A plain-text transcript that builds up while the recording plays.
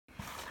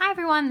Hi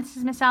everyone, this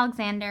is Miss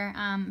Alexander.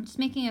 Just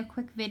making a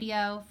quick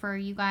video for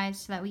you guys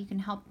so that we can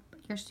help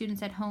your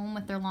students at home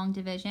with their long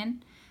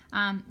division.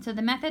 So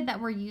the method that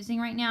we're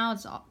using right now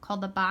is called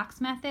the box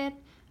method.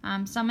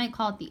 Some might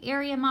call it the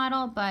area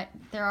model, but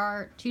there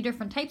are two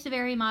different types of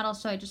area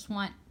models, so I just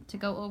want to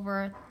go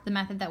over the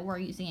method that we're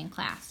using in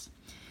class.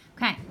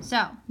 Okay,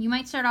 so you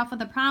might start off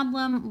with a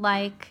problem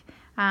like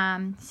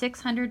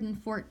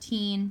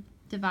 614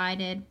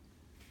 divided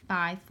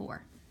by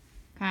 4.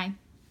 Okay.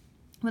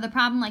 With a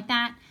problem like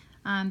that,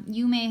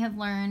 you may have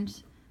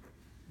learned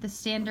the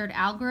standard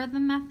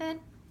algorithm method,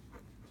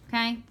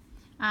 okay,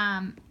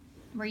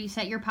 where you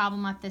set your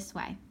problem up this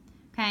way,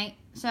 okay?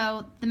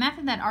 So the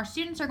method that our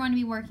students are going to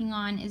be working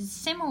on is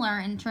similar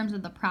in terms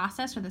of the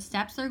process or the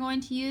steps they're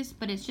going to use,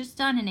 but it's just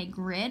done in a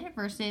grid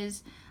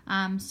versus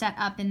set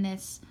up in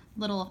this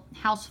little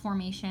house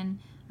formation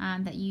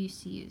that you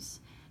used to use.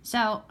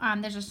 So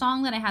there's a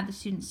song that I had the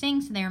students sing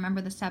so they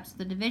remember the steps of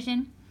the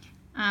division,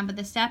 but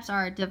the steps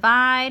are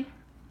divide,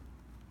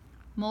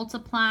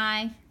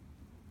 multiply,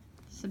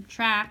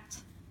 subtract,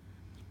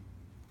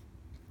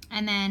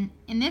 and then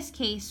in this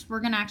case we're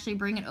going to actually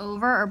bring it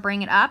over or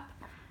bring it up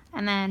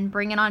and then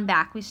bring it on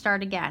back. We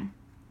start again.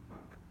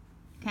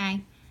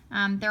 Okay.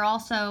 There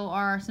also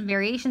are some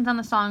variations on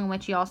the song in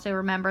which you also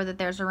remember that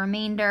there's a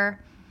remainder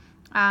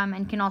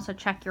and can also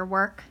check your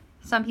work.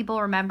 Some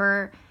people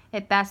remember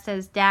it best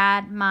as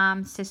Dad,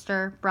 Mom,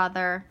 Sister,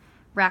 Brother,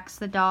 Rex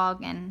the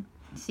dog, and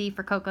C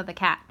for Coco the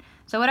cat.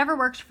 So whatever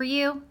works for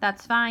you,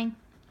 that's fine.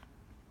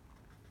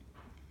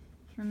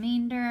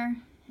 Remainder,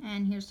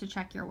 and here's to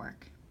check your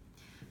work.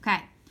 Okay,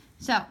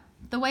 so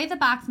the way the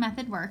box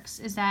method works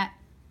is that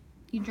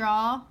you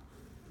draw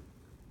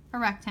a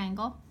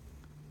rectangle.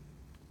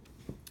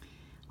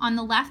 On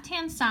the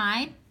left-hand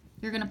side,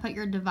 you're going to put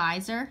your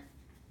divisor,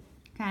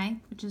 okay,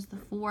 which is the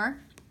 4.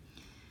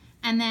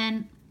 And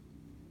then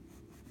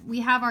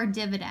we have our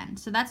dividend.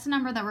 So that's the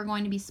number that we're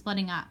going to be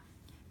splitting up.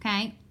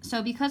 Okay,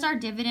 so because our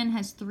dividend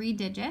has 3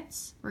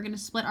 digits, we're going to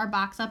split our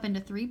box up into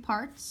 3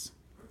 parts.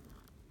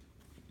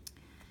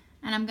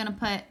 And I'm going to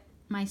put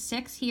my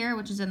 6 here,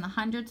 which is in the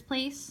hundreds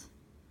place.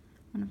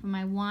 I'm going to put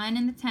my 1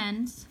 in the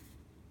tens.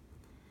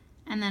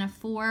 And then a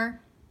 4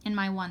 in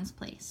my ones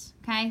place.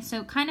 Okay,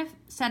 so kind of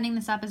setting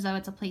this up as though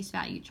it's a place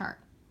value chart.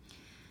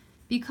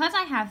 Because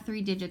I have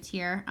 3 digits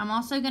here, I'm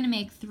also going to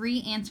make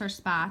 3 answer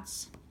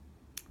spots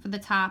for the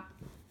top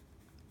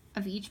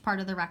of each part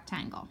of the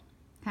rectangle.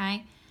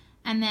 Okay,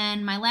 and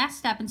then my last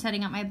step in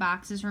setting up my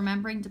box is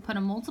remembering to put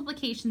a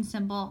multiplication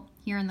symbol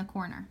here in the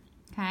corner.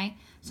 Okay,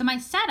 so my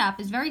setup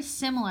is very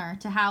similar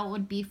to how it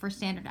would be for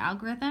standard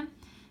algorithm.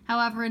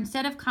 However,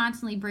 instead of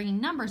constantly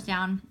bringing numbers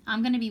down,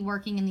 I'm going to be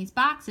working in these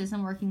boxes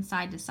and working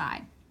side to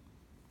side.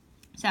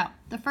 So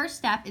the first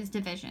step is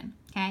division.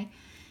 Okay,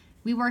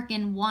 we work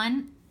in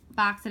one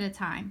box at a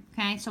time.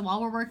 Okay, so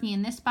while we're working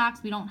in this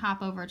box, we don't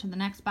hop over to the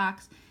next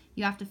box.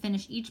 You have to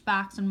finish each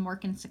box and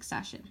work in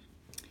succession.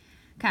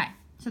 Okay,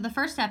 so the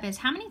first step is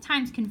how many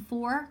times can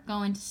 4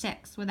 go into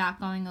 6 without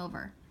going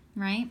over,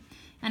 right?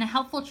 And a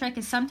helpful trick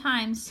is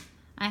sometimes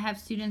I have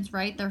students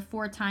write their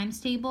 4 times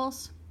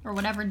tables or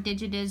whatever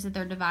digit is that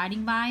they're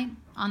dividing by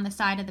on the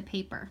side of the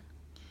paper.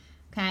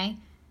 Okay?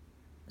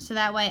 So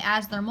that way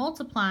as they're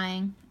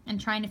multiplying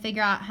and trying to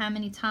figure out how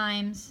many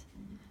times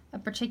a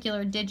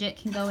particular digit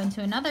can go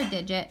into another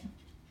digit,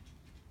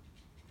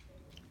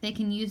 they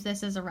can use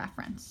this as a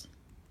reference.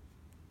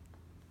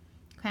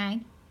 Okay?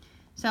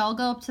 So I'll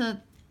go up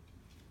to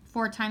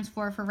 4 times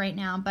 4 for right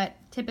now, but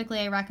typically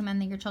I recommend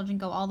that your children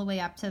go all the way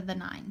up to the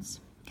 9s.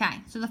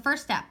 Okay, so the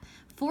first step,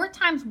 4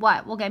 times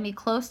what will get me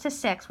close to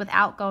 6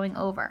 without going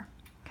over,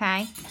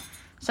 okay?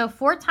 So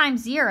 4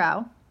 times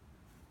 0,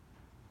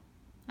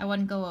 I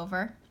wouldn't go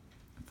over.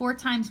 4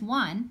 times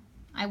 1,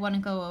 I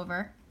wouldn't go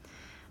over.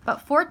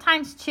 But 4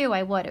 times 2,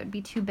 I would. It would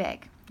be too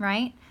big,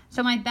 right?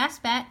 So my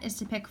best bet is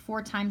to pick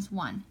 4 times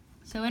 1.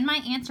 So in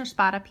my answer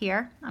spot up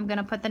here, I'm going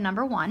to put the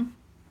number 1,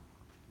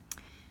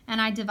 and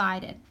I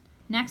divide it.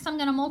 Next, I'm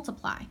going to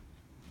multiply.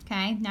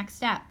 Okay, next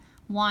step.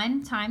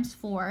 1 times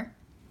 4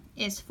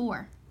 is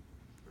 4.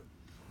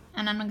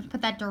 And I'm going to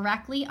put that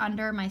directly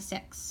under my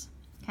 6.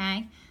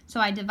 Okay, so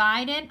I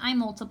divided, I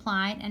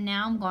multiplied, and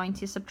now I'm going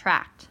to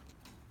subtract.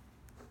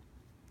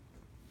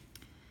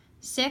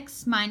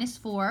 6 minus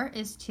 4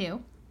 is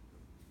 2.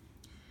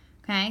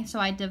 Okay, so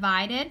I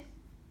divided,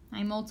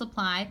 I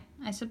multiplied,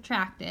 I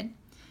subtracted.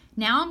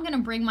 Now I'm going to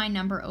bring my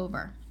number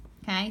over.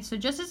 Okay, so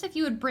just as if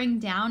you would bring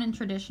down in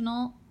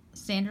traditional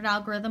standard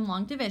algorithm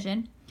long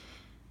division,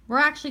 we're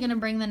actually going to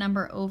bring the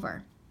number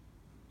over.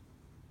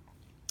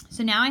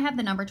 So now I have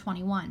the number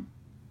 21.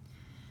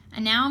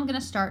 And now I'm going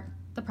to start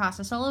the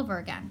process all over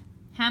again.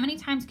 How many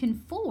times can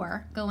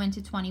 4 go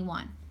into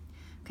 21?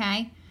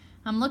 Okay,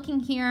 I'm looking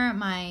here at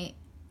my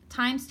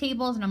times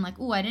tables and I'm like,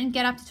 ooh, I didn't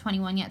get up to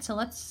 21 yet, so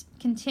let's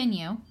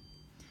continue.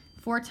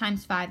 4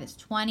 times 5 is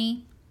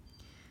 20.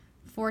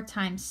 4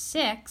 times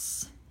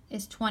 6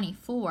 is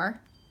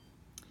 24.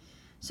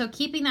 So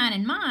keeping that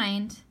in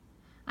mind,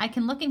 I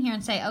can look in here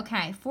and say,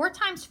 okay, 4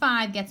 times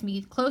 5 gets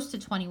me close to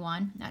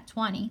 21 at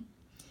 20.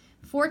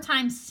 4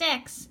 times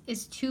 6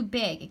 is too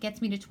big. It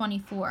gets me to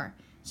 24.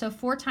 So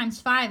 4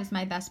 times 5 is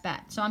my best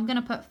bet. So I'm going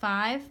to put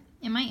 5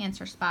 in my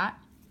answer spot.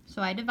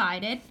 So I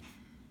divided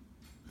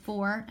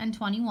 4 and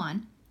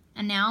 21.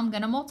 And now I'm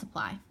going to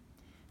multiply.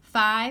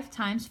 5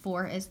 times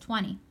 4 is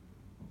 20.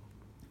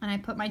 And I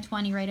put my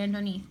 20 right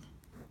underneath.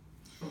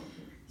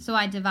 So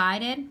I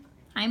divided,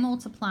 I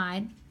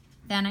multiplied,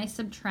 then I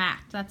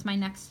subtract. That's my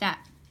next step.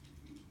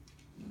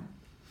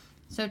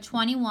 So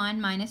 21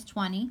 minus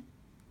 20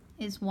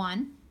 is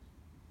 1.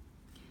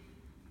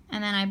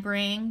 And then I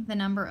bring the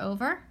number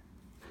over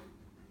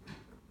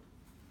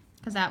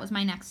because that was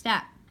my next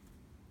step.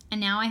 And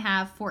now I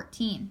have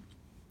 14.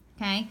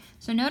 Okay,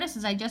 so notice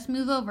as I just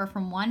move over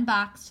from one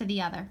box to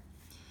the other.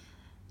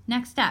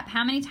 Next step,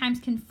 how many times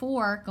can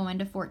 4 go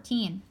into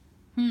 14?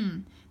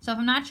 So if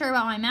I'm not sure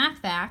about my math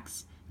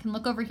facts, I can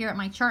look over here at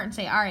my chart and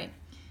say, all right,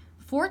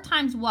 4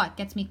 times what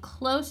gets me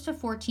close to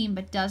 14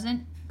 but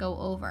doesn't go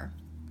over?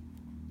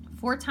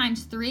 4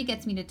 times 3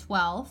 gets me to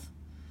 12.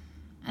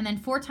 And then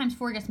 4 times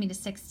 4 gets me to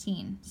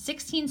 16.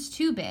 16 is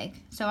too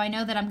big, so I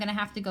know that I'm going to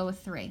have to go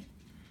with 3.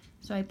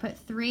 So I put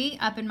 3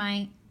 up in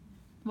my,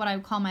 what I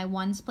would call my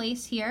ones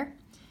place here,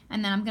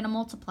 and then I'm going to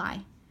multiply.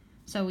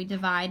 So we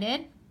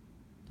divided,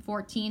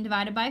 14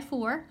 divided by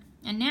 4,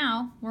 and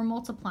now we're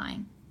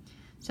multiplying.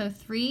 So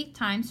 3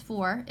 times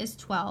 4 is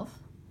 12.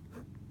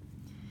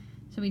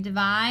 So we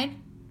divide,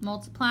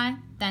 multiply,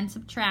 then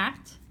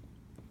subtract.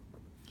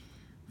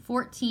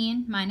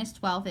 14 minus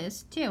 12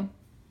 is 2.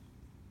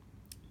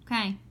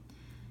 Okay,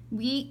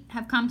 we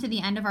have come to the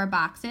end of our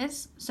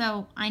boxes,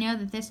 so I know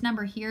that this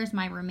number here is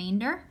my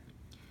remainder,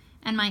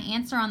 and my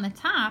answer on the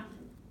top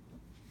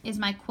is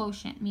my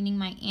quotient, meaning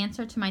my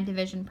answer to my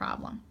division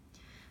problem.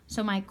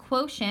 So my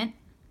quotient,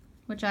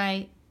 which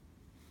I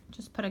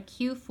just put a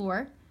Q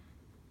for,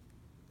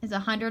 is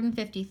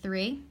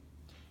 153,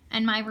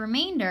 and my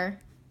remainder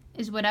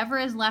is whatever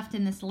is left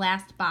in this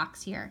last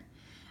box here.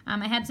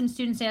 I had some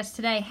students ask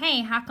today,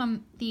 hey, how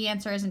come the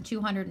answer isn't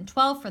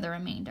 212 for the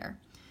remainder?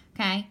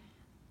 Okay,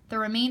 the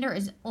remainder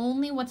is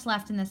only what's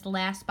left in this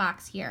last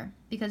box here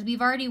because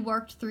we've already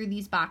worked through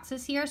these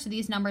boxes here, so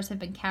these numbers have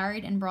been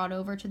carried and brought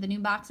over to the new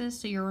boxes,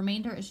 so your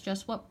remainder is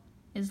just what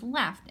is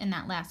left in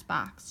that last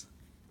box.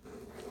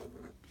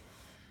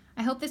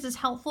 I hope this is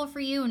helpful for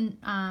you in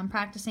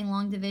practicing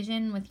long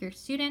division with your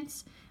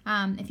students.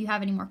 If you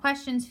have any more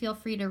questions, feel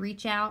free to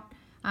reach out,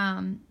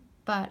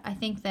 but I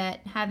think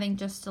that having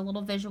just a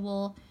little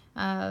visual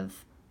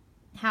of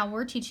how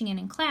we're teaching it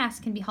in class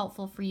can be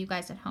helpful for you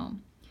guys at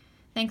home.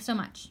 Thanks so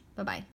much. Bye-bye.